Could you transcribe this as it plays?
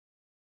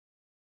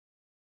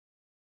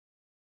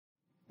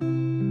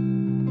Welcome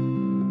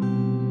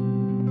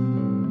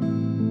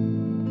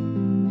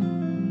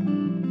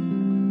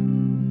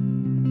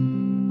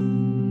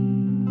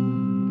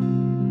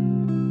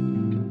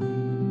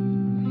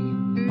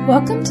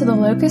to the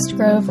Locust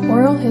Grove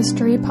Oral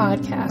History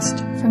Podcast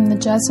from the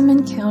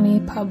Jessamine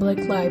County Public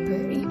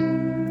Library.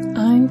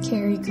 I'm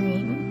Carrie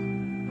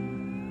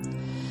Green.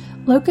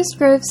 Locust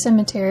Grove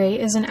Cemetery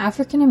is an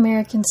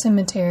African-American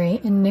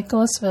cemetery in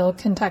Nicholasville,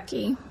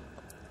 Kentucky.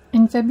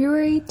 In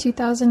February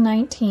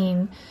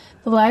 2019,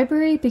 the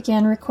library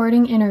began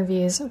recording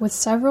interviews with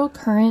several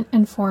current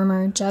and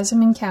former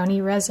Jessamine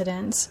County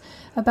residents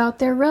about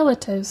their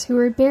relatives who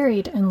were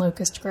buried in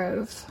Locust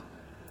Grove.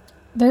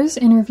 Those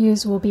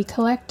interviews will be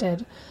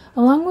collected,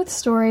 along with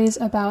stories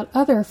about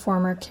other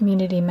former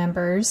community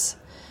members,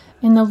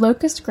 in the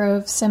Locust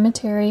Grove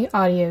Cemetery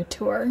audio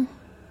tour.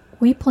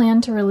 We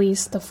plan to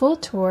release the full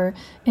tour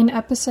in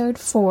episode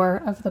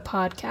 4 of the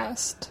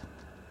podcast.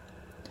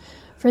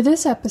 For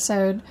this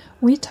episode,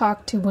 we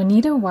talked to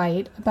Juanita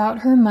White about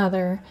her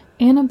mother,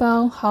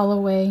 Bell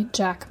Holloway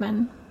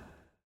Jackmon.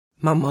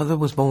 My mother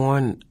was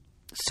born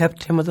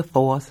September the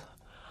 4th,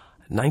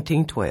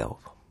 1912,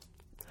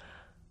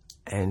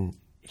 and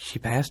she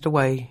passed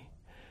away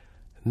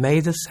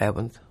May the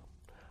 7th,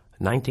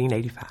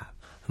 1985.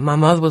 My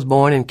mother was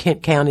born in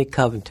Kent County,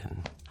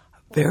 Covington.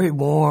 Very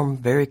warm,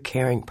 very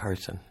caring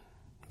person.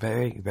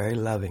 Very, very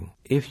loving.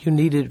 If you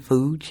needed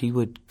food, she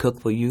would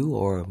cook for you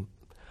or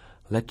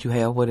let you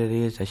have what it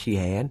is that she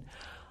had.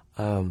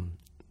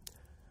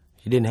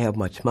 She didn't have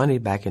much money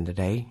back in the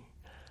day,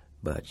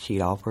 but she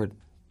offered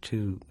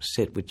to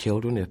sit with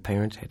children if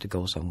parents had to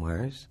go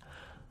somewhere.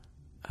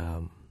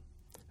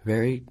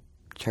 Very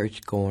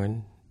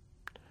church-going,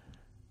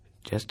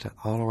 just an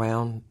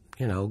all-around,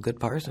 good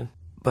person.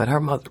 But her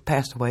mother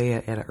passed away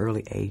at an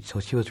early age, so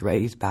she was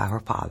raised by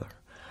her father.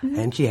 Mm-hmm.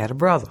 And she had a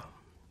brother.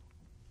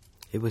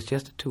 It was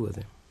just the two of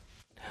them.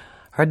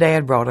 Her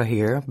dad brought her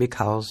here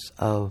because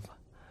of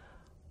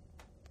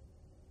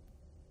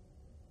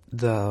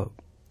the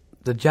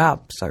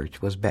job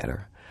search was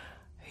better.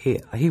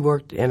 He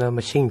worked in a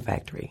machine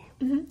factory,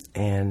 mm-hmm.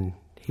 and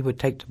he would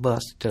take the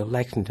bus to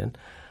Lexington,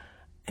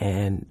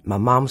 and my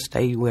mom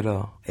stayed with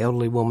an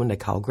elderly woman they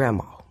called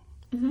Grandma.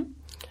 Mm-hmm.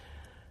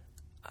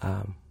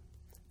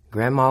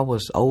 Grandma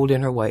was old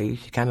in her ways.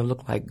 She kind of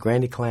looked like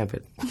Granny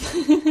Clampett.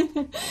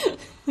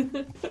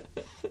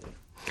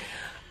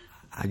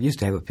 I used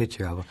to have a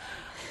picture of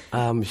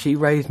her. She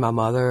raised my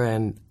mother,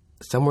 and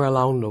somewhere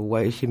along the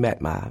way, she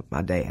met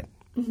my dad.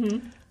 Mm-hmm.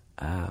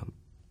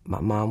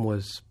 My mom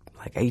was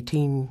like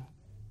 18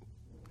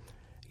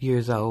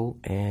 years old,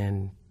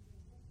 and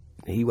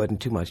he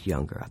wasn't too much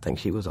younger. I think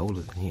she was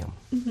older than him.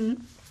 Mm-hmm.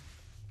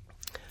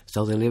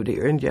 So they lived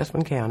here in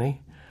Jessamine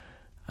County,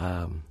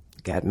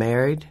 got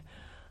married,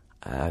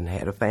 and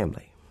had a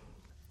family.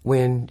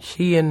 When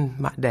she and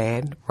my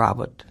dad,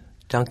 Robert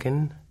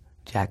Duncan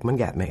Jackmon,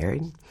 got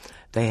married,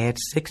 they had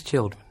 6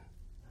 children,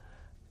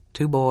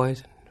 2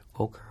 boys and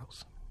 4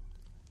 girls.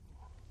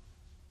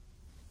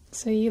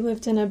 So you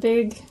lived in a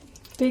big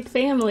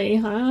family,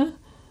 huh?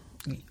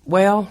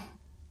 Well,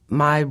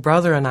 my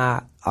brother and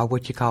I are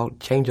what you call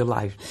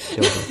change-of-life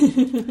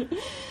children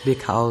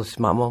because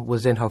Mama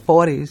was in her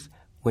 40s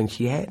when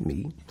she had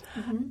me,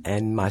 mm-hmm.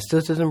 and my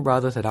sisters and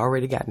brothers had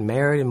already gotten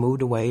married and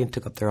moved away and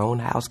took up their own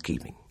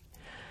housekeeping.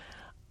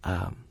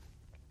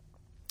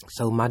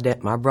 So my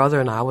brother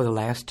and I were the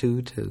last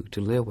 2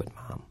 to live with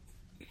Mom.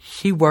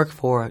 She worked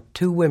for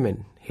 2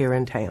 women here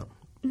in town,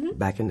 mm-hmm.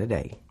 back in the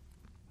day.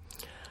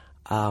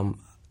 A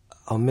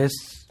Miss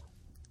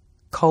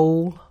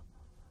Cole,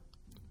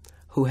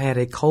 who had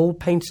a coal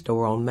paint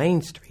store on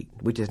Main Street,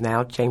 which is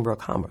now Chamber of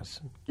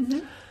Commerce. Mm-hmm.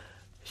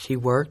 She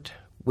worked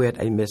with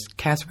a Miss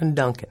Catherine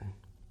Duncan,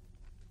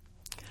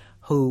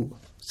 whose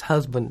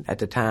husband at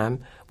the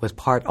time was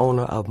part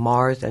owner of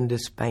Mars and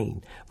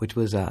Despain, which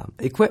was an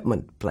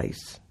equipment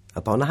place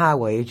up on the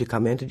highway as you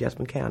come into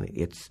Jessamine County.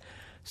 It's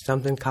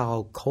something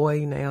called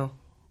Coy now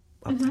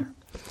up mm-hmm. there.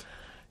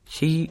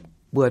 She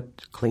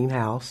would clean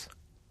house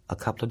a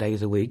couple of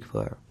days a week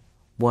for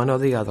one or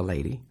the other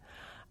lady,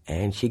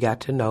 and she got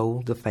to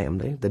know the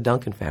family, the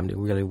Duncan family,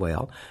 really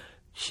well.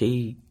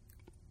 She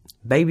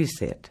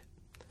babysat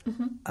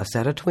mm-hmm. a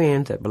set of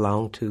twins that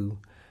belonged to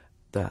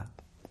the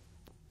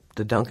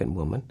Duncan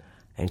woman,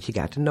 and she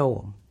got to know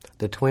them.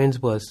 The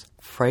twins was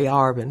Frey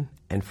Arvin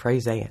and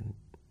Frey Zan.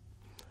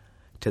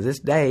 To this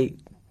day,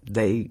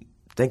 they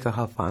think of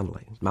her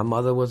fondly. My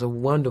mother was a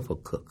wonderful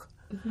cook.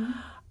 Mm-hmm.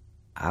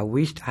 I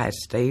wished I had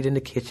stayed in the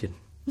kitchen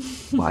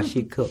while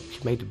she cooked.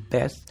 She made the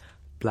best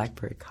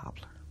blackberry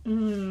cobbler.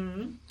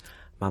 Mm-hmm.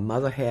 My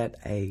mother had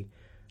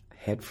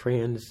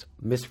friends,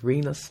 Miss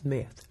Rena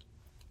Smith.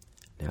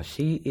 Now,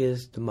 she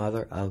is the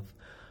mother of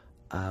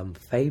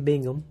Faye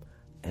Bingham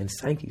and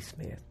Sankey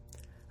Smith.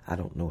 I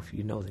don't know if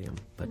you know them,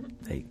 but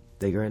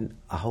they are in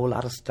a whole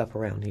lot of stuff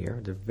around here.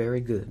 They're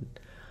very good.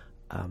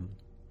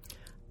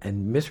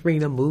 And Miss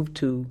Rena moved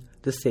to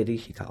the city,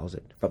 she calls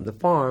it, from the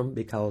farm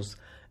because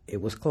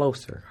it was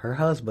closer. Her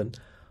husband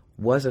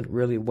wasn't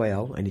really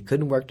well, and he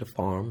couldn't work the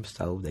farm,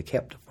 so they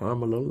kept the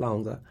farm a little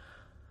longer.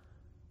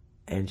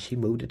 and she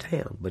moved to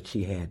town, but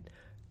she had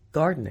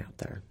garden out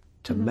there.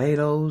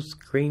 Tomatoes,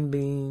 green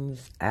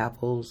beans,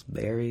 apples,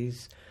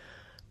 berries,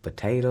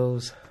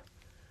 potatoes.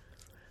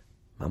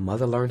 My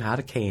mother learned how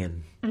to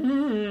can.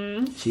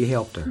 She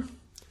helped her.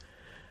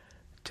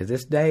 To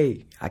this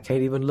day, I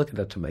can't even look at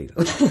a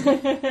tomato.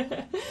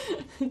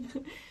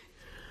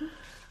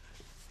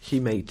 She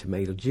made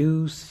tomato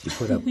juice. She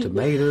put up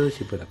tomatoes.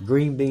 She put up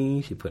green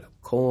beans. She put up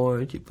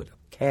corn. She put up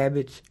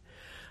cabbage.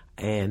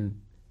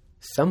 And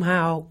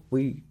somehow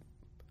we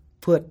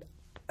put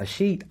a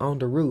sheet on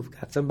the roof,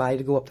 got somebody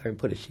to go up there and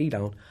put a sheet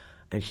on,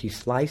 and she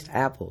sliced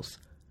apples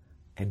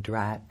and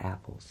dried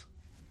apples.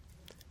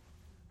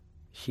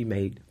 She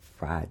made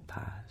fried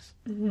pies.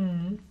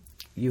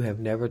 You have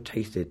never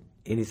tasted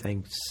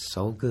anything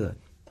so good.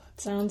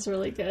 That sounds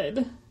really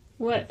good.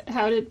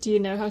 Do you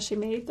know how she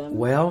made them?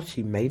 Well,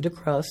 she made the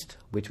crust,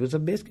 which was a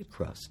biscuit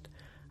crust,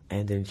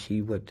 and then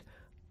she would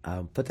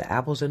put the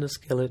apples in a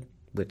skillet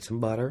with some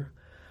butter,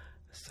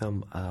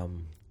 some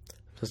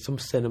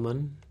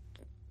cinnamon,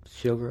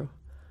 sugar.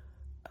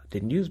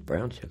 Didn't use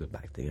brown sugar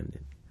back then.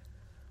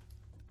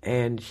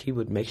 And she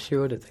would make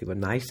sure that they were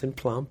nice and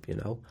plump,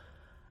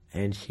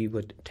 and she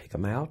would take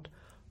them out.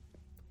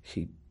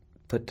 She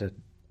put the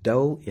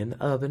dough in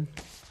the oven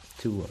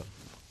to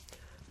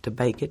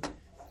bake it,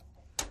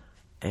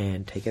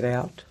 and take it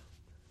out,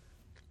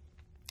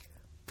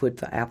 put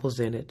the apples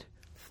in it,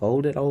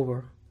 fold it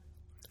over,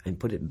 and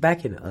put it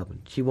back in the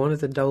oven. She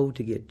wanted the dough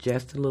to get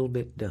just a little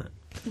bit done.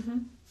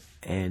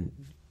 And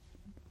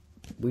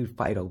we would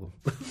fight over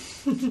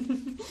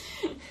them.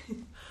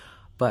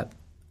 But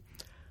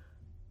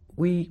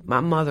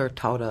my mother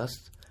taught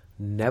us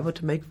never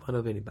to make fun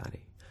of anybody,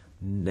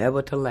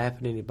 never to laugh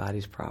at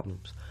anybody's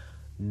problems,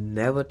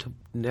 never to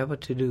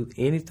do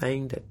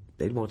anything that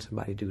they'd want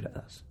somebody to do to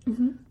us.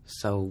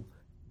 So,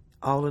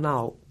 all in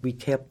all, we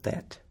kept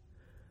that,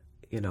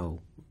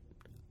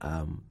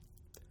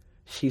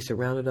 she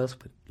surrounded us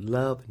with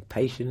love and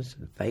patience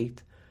and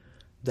faith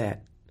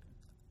that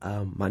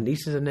my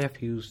nieces and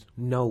nephews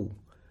know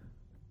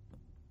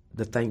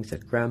the things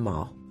that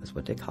Grandma, that's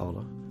what they call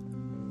her,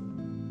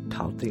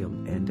 taught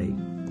them, and they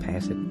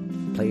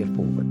play it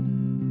forward.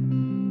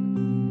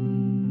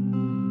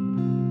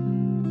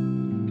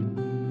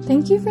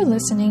 Thank you for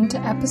listening to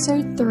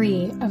episode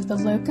 3 of the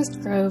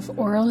Locust Grove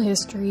Oral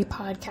History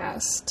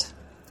Podcast.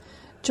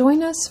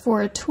 Join us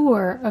for a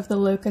tour of the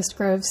Locust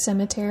Grove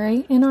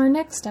Cemetery in our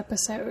next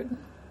episode.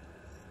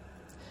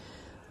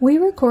 We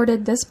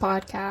recorded this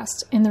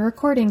podcast in the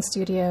recording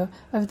studio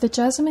of the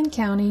Jessamine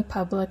County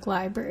Public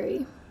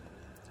Library.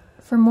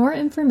 For more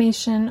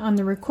information on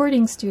the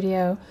recording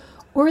studio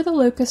or the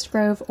Locust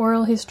Grove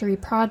Oral History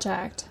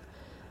Project,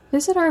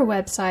 visit our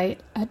website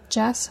at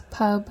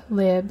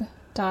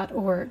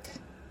jesspublib.org.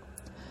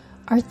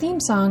 Our theme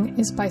song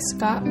is by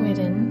Scott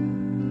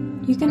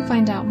Whitten. You can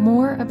find out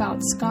more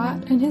about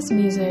Scott and his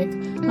music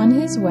on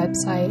his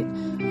website,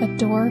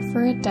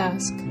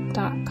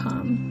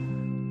 adoreforadesk.com.